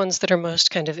some of the ones that are most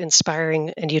kind of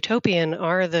inspiring and utopian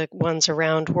are the ones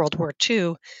around World War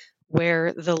II,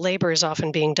 where the labor is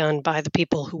often being done by the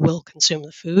people who will consume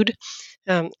the food.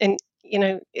 And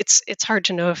it's hard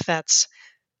to know if that's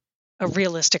a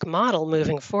realistic model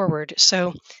moving forward.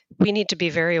 So we need to be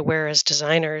very aware as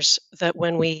designers that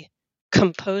when we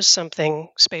compose something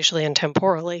spatially and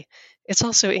temporally, it's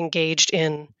also engaged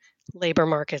in labor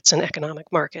markets and economic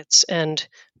markets, and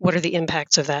what are the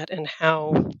impacts of that, and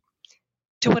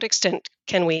to what extent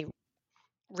can we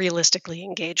realistically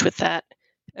engage with that,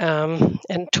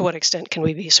 and to what extent can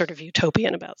we be sort of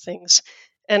utopian about things.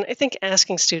 And I think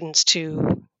asking students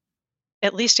to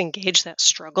at least engage that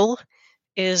struggle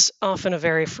is often a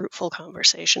very fruitful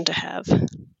conversation to have.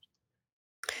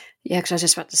 Yeah, because I was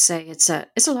just about to say it's a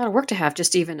lot of work to have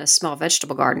just even a small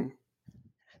vegetable garden.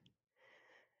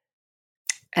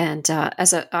 And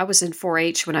I was in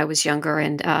 4-H when I was younger,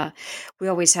 and we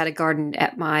always had a garden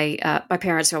at my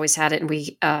parents always had it, and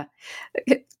we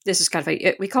this is kind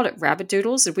of we called it rabbit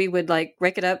doodles, and we would like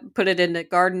rake it up, put it in the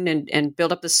garden, and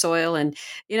build up the soil, and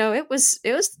it was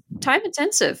time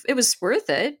intensive. It was worth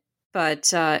it,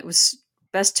 but it was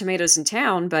best tomatoes in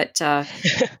town, but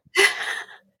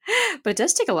but it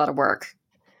does take a lot of work.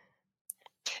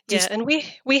 Yeah, and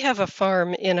we have a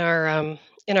farm in our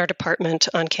department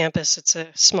on campus. It's a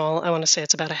small, I want to say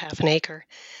it's about a half an acre.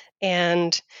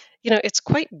 And, it's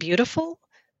quite beautiful,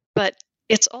 but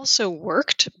it's also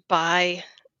worked by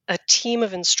a team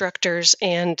of instructors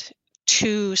and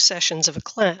 2 sessions of a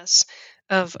class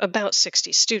of about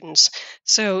 60 students.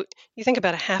 So you think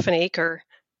about a half an acre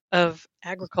of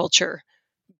agriculture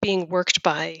being worked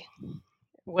by,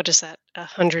 what is that,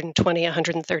 120,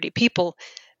 130 people.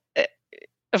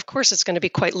 Of course, it's going to be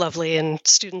quite lovely, and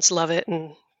students love it,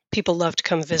 and people love to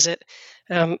come visit.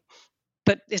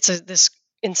 But it's this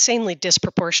insanely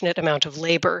disproportionate amount of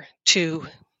labor to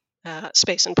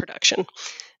space and production.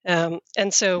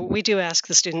 And so we do ask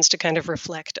the students to kind of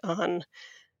reflect on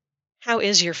how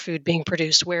is your food being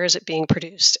produced, where is it being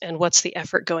produced, and what's the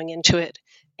effort going into it?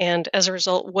 And as a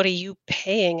result, what are you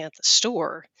paying at the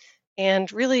store?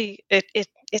 And really,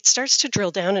 it starts to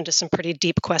drill down into some pretty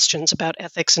deep questions about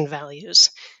ethics and values.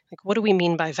 Like, what do we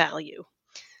mean by value?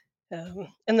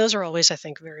 And those are always, I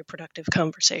think, very productive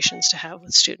conversations to have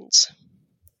with students.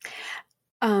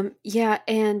 Yeah,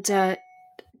 and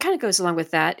kind of goes along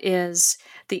with that is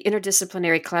the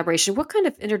interdisciplinary collaboration. What kind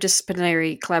of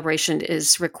interdisciplinary collaboration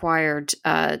is required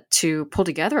to pull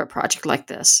together a project like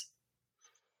this?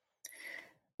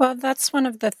 Well, that's one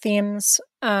of the themes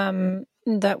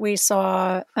that we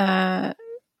saw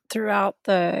throughout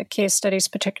the case studies,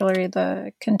 particularly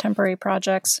the contemporary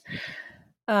projects.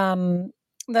 I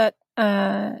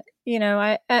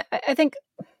think,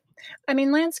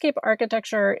 landscape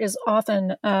architecture is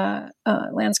often,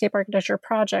 landscape architecture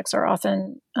projects are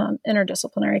often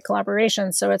interdisciplinary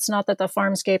collaboration. So it's not that the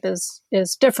farmscape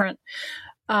is different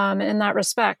in that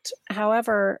respect.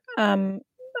 However,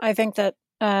 I think that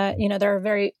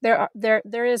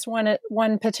there is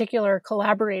one particular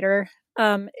collaborator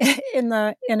in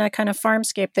a kind of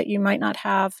farmscape that you might not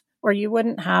have, or you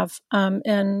wouldn't have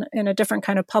in a different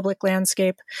kind of public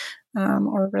landscape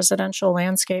or residential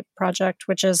landscape project,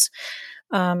 which is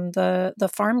the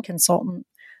farm consultant.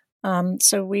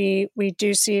 So we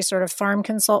do see sort of farm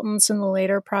consultants in the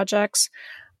later projects,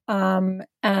 and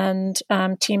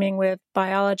teaming with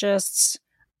biologists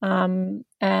and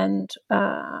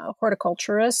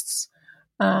horticulturists,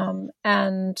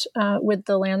 and with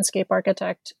the landscape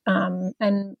architect, and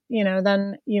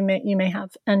then you may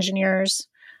have engineers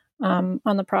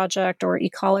on the project, or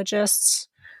ecologists,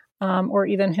 or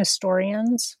even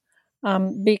historians,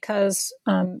 because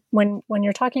when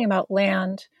you're talking about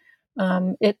land,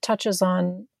 it touches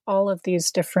on all of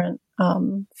these different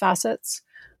facets,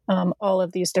 all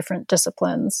of these different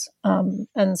disciplines,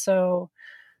 and so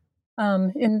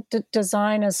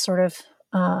design is sort of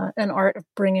an art of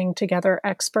bringing together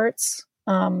experts,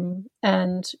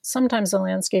 and sometimes the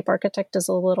landscape architect is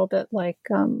a little bit like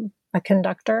a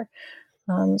conductor,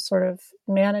 sort of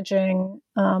managing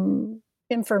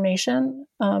information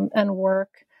and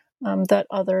work that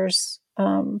others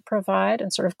provide,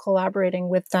 and sort of collaborating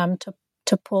with them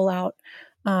to pull out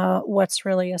what's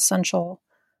really essential.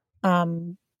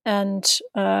 We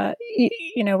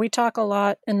talk a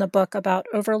lot in the book about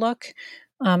Overlook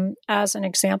as an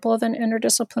example of an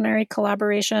interdisciplinary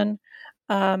collaboration.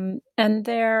 And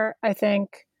there, I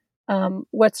think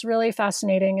what's really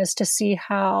fascinating is to see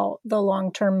how the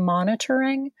long-term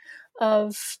monitoring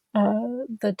of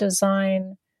the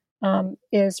design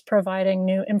is providing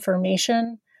new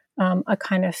information, a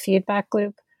kind of feedback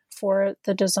loop for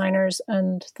the designers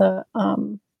and the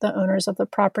owners of the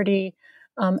property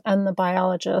and the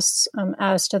biologists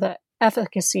as to the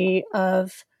efficacy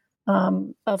of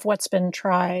what's been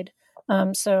tried.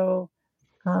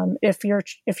 If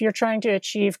you're trying to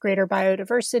achieve greater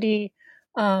biodiversity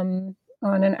on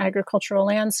an agricultural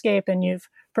landscape and you've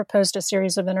proposed a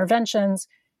series of interventions,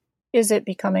 is it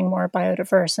becoming more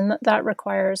biodiverse? And that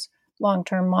requires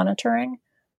long-term monitoring,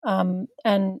 and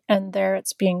there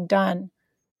it's being done.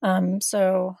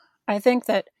 So I think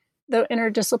that the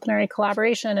interdisciplinary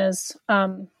collaboration is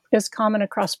common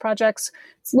across projects.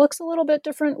 It looks a little bit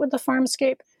different with the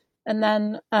Farmscape, and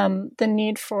then the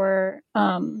need for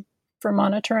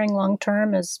monitoring long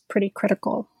term is pretty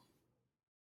critical.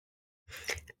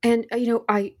 And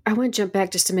I want to jump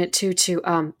back just a minute too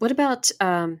to what about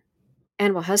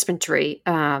animal husbandry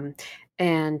and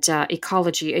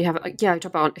ecology? You talk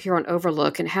about here on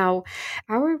Overlook, and how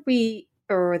are we?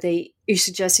 Or are you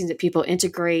suggesting that people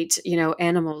integrate,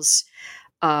 animals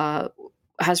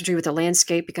husbandry with the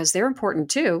landscape, because they're important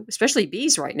too, especially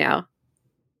bees right now?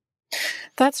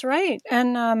 That's right,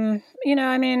 and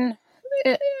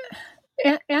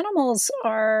animals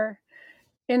are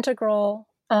integral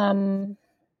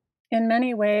in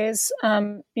many ways.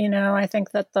 I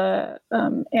think that the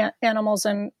animals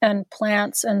and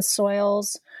plants and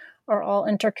soils are all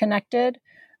interconnected.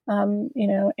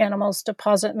 Animals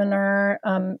deposit manure.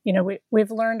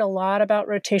 We've learned a lot about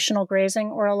rotational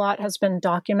grazing, or a lot has been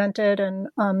documented and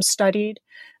studied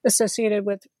associated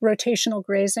with rotational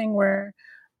grazing, where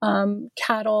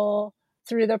cattle,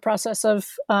 through the process of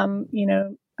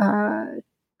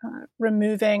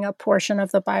removing a portion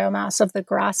of the biomass of the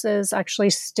grasses,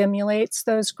 actually stimulates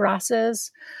those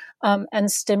grasses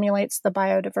and stimulates the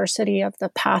biodiversity of the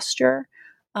pasture.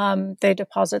 They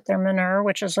deposit their manure,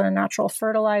 which is a natural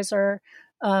fertilizer.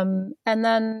 And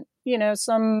then,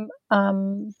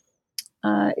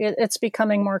 it's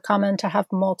becoming more common to have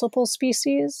multiple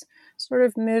species sort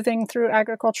of moving through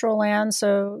agricultural land.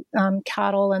 So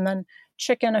cattle and then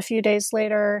chicken a few days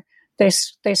later, they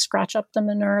scratch up the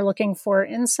manure looking for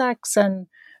insects and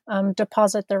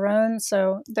deposit their own.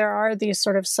 So there are these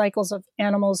sort of cycles of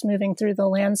animals moving through the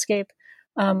landscape,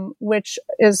 which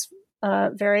is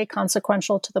very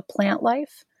consequential to the plant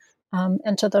life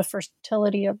and to the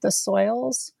fertility of the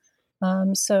soils.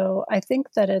 So I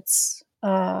think that it's,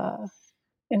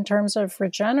 in terms of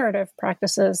regenerative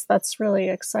practices, that's really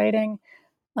exciting.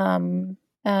 And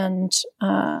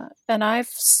I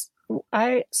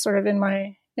sort of in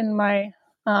my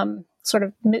sort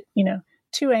of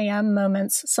 2 a.m.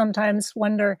 moments sometimes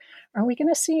wonder, are we going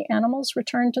to see animals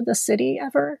return to the city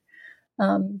ever?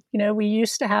 We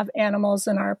used to have animals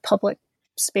in our public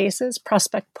spaces.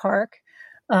 Prospect Park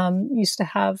used to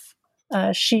have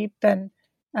sheep, and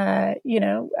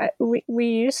we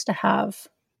used to have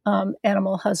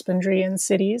animal husbandry in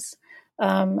cities.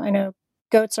 I know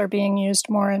goats are being used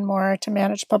more and more to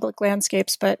manage public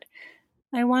landscapes, but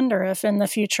I wonder if in the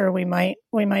future we might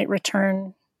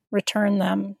return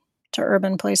them to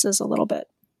urban places a little bit.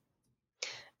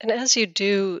 And as you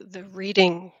do the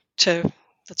reading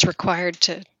that's required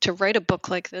to write a book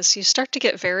like this, you start to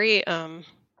get very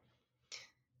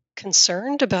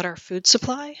concerned about our food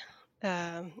supply.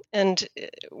 And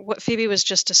what Phoebe was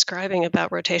just describing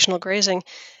about rotational grazing,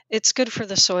 it's good for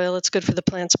the soil, it's good for the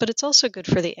plants, but it's also good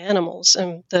for the animals.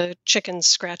 And the chickens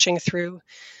scratching through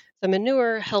the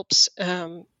manure helps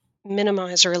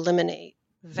minimize or eliminate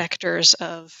vectors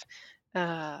of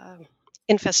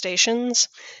infestations.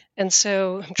 And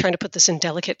so I'm trying to put this in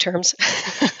delicate terms.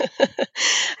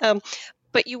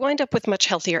 But you wind up with much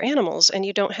healthier animals, and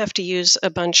you don't have to use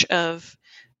a bunch of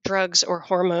drugs or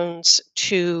hormones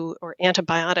or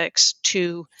antibiotics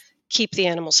to keep the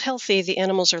animals healthy. The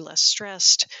animals are less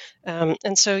stressed.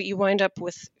 And so you wind up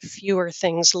with fewer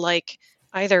things like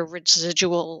either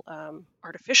residual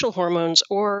artificial hormones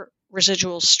or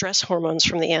residual stress hormones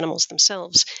from the animals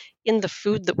themselves in the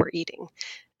food that we're eating.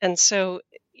 And so,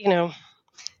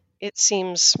 it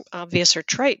seems obvious or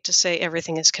trite to say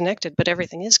everything is connected, but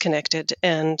everything is connected.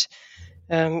 And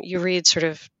you read sort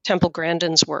of Temple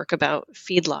Grandin's work about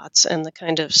feedlots and the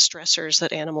kind of stressors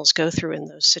that animals go through in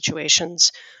those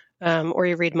situations. Or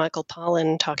you read Michael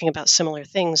Pollan talking about similar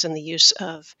things in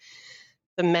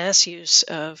the mass use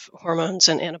of hormones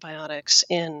and antibiotics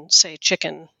in, say,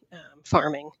 chicken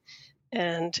farming.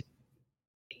 And,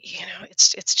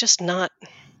 it's just not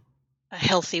a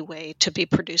healthy way to be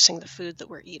producing the food that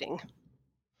we're eating.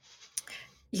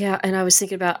 Yeah, and I was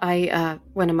thinking about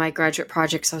one of my graduate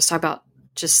projects, I was talking about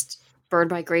just bird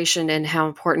migration and how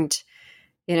important,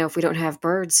 if we don't have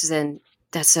birds, then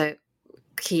that's a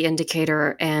key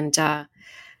indicator, and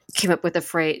came up with the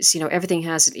phrase, everything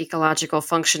has an ecological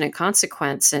function and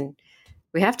consequence, and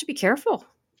we have to be careful.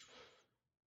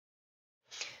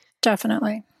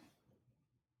 Definitely.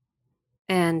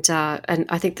 And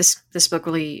I think this book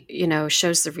really,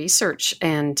 shows the research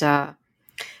and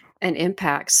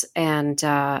impacts and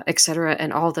et cetera,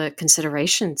 and all the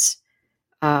considerations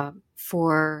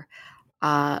for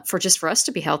us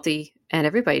to be healthy and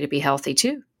everybody to be healthy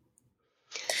too.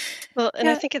 Well, and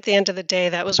I think at the end of the day,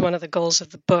 that was one of the goals of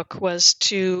the book, was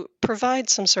to provide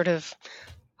some sort of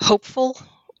hopeful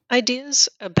ideas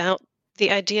about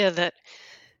the idea that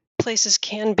places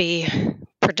can be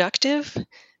productive,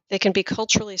 they can be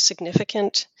culturally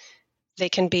significant, they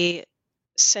can be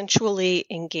sensually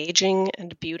engaging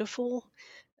and beautiful,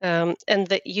 and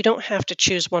that you don't have to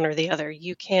choose one or the other.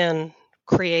 You can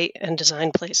create and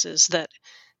design places that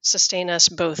sustain us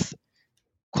both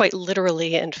quite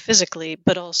literally and physically,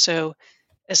 but also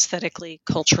aesthetically,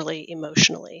 culturally,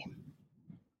 emotionally.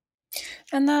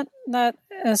 And that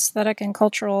aesthetic and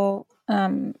cultural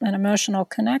and emotional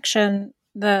connection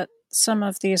that some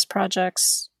of these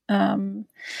projects,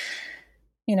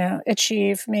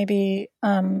 achieve, maybe.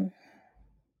 They're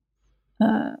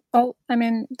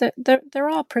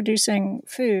all producing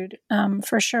food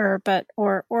for sure, but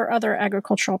or other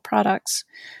agricultural products.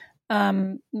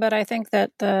 But I think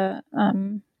that the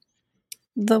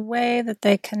way that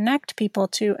they connect people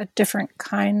to a different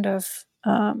kind of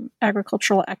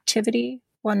agricultural activity,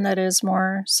 one that is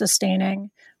more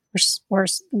sustaining or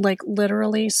like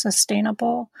literally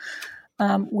sustainable,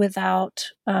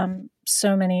 without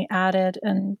so many added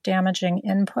and damaging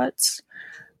inputs,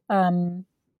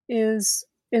 is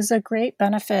a great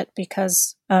benefit,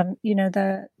 because I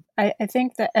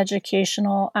think the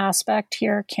educational aspect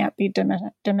here can't be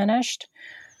diminished,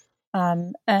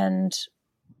 and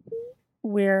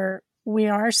we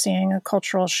are seeing a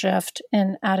cultural shift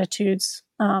in attitudes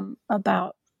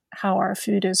about how our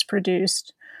food is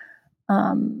produced,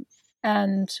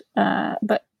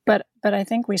 but I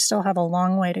think we still have a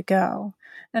long way to go.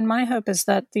 And my hope is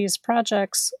that these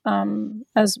projects,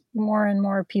 as more and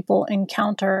more people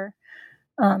encounter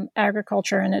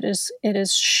agriculture, and it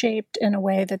is shaped in a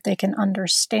way that they can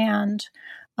understand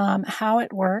how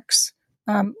it works,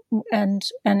 and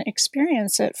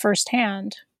experience it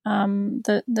firsthand,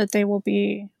 that they will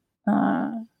be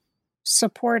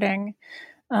supporting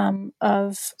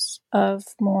of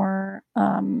more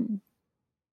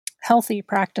healthy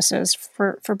practices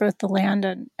for both the land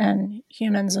and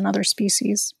humans and other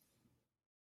species.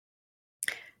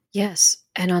 Yes.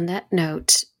 And on that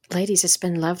note, ladies, it's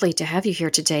been lovely to have you here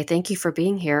today. Thank you for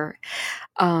being here.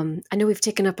 I know we've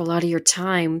taken up a lot of your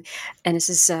time, and this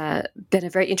has been a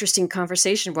very interesting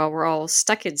conversation while we're all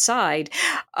stuck inside.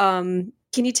 Can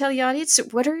you tell the audience,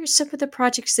 what are some of the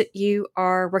projects that you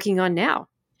are working on now?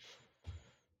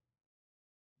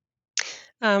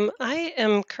 I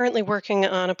am currently working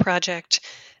on a project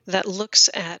that looks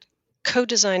at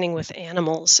co-designing with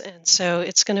animals. And so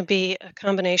it's going to be a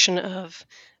combination of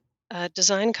a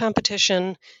design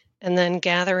competition and then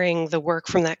gathering the work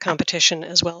from that competition,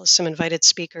 as well as some invited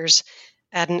speakers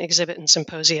at an exhibit and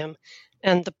symposium.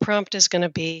 And the prompt is going to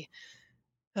be,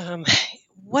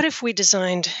 what if we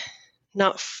designed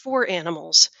not for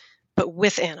animals, but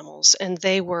with animals, and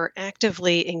they were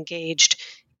actively engaged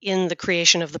in the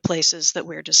creation of the places that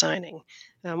we're designing?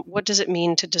 What does it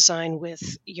mean to design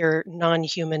with your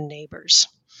non-human neighbors?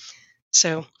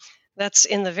 So that's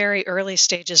in the very early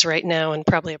stages right now, and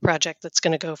probably a project that's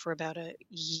going to go for about a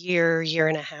year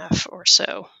and a half or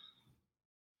so.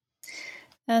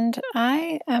 And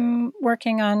I am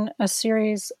working on a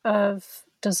series of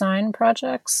design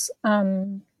projects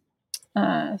through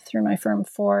my firm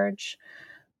Forge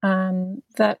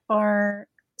that are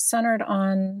centered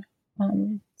on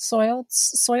soil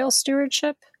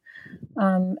stewardship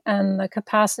and the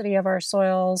capacity of our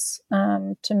soils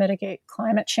to mitigate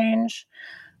climate change.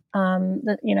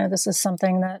 This is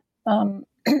something that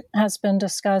has been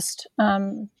discussed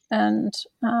and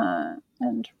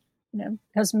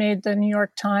has made the New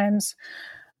York Times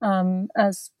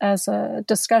as a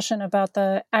discussion about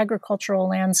the agricultural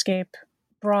landscape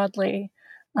broadly,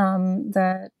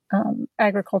 that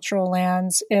agricultural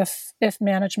lands if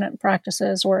management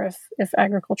practices or if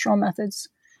agricultural methods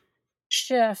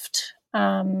shift,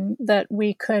 that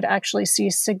we could actually see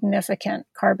significant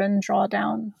carbon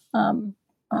drawdown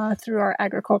through our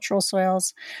agricultural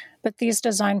soils. But these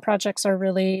design projects are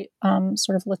really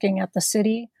sort of looking at the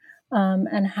city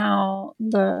and how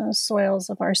the soils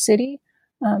of our city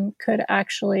could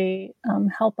actually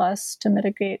help us to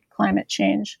mitigate climate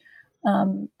change.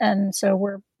 And so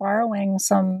we're borrowing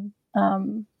some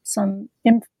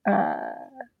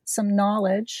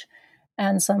knowledge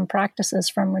and some practices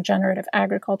from regenerative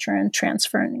agriculture and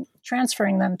transferring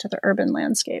them to the urban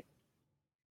landscape.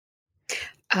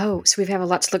 Oh, so we have a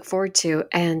lot to look forward to.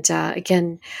 And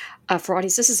again, for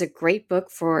audience, this is a great book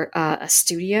for a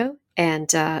studio,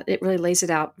 and it really lays it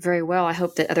out very well. I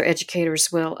hope that other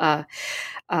educators will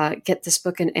get this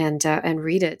book and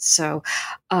read it. So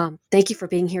thank you for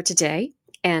being here today.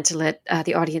 And to let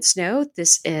the audience know,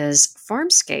 this is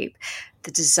Farmscape,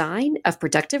 The Design of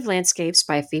Productive Landscapes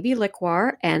by Phoebe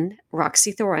Liquar and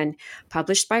Roxy Thoren,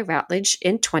 published by Routledge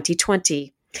in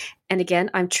 2020. And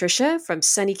again, I'm Tricia from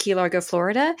sunny Key Largo,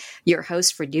 Florida, your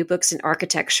host for New Books in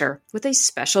Architecture, with a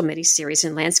special mini-series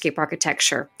in landscape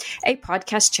architecture, a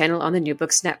podcast channel on the New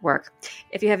Books Network.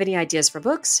 If you have any ideas for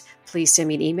books, please send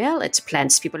me an email at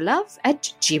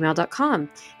plantspeoplelove@gmail.com.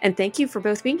 And thank you for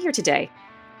both being here today.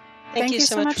 Thank you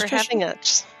so much for having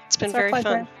us. It's been very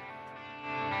fun.